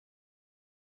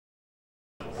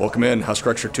Welcome in,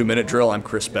 Husker Extra Two-minute Drill. I'm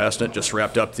Chris Basnett. Just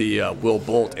wrapped up the Will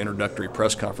Bolt introductory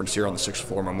press conference here on the 6th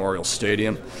floor Memorial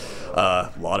Stadium.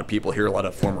 A lot of people here, a lot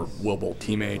of former Will Bolt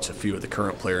teammates, a few of the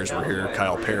current players were here,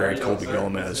 Kyle Perry, Colby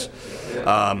Gomez.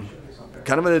 Kind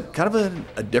of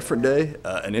a different day,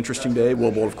 an interesting day. Will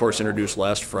Bolt, of course, introduced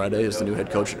last Friday as the new head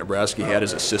coach at Nebraska. He had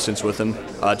his assistants with him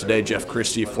today. Jeff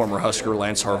Christie, former Husker,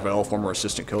 Lance Harvell, former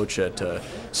assistant coach at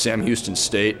Sam Houston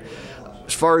State.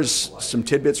 As far as some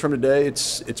tidbits from today,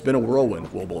 it's been a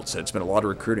whirlwind, Will Bolt said. It's been a lot of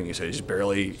recruiting. He said he's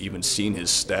barely even seen his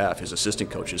staff, his assistant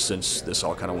coaches, since this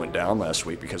all kind of went down last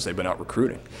week because they've been out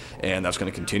recruiting. And that's going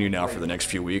to continue now for the next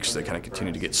few weeks. They kind of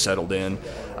continue to get settled in.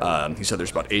 He said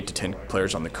there's about 8 to 10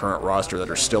 players on the current roster that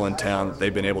are still in town that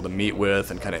they've been able to meet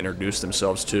with and kind of introduce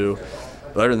themselves to.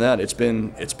 But other than that, it's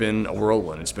been a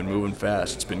whirlwind. It's been moving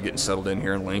fast. It's been getting settled in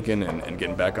here in Lincoln and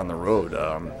getting back on the road.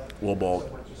 Will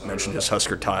Bolt mentioned his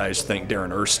Husker ties, thanked Darren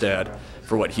Erstad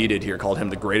for what he did here, called him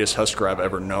the greatest Husker I've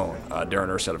ever known. Darren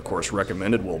Erstad, of course,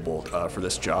 recommended Will Bolt for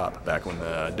this job back when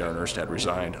Darren Erstad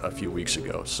resigned a few weeks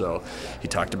ago. So he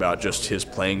talked about just his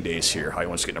playing days here, how he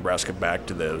wants to get Nebraska back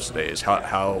to those days,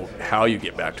 how you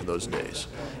get back to those days.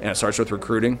 And it starts with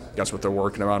recruiting. That's what they're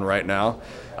working on right now.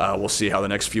 We'll see how the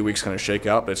next few weeks kind of shake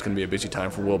out, but it's going to be a busy time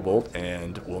for Will Bolt,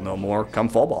 and we'll know more come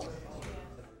fall ball.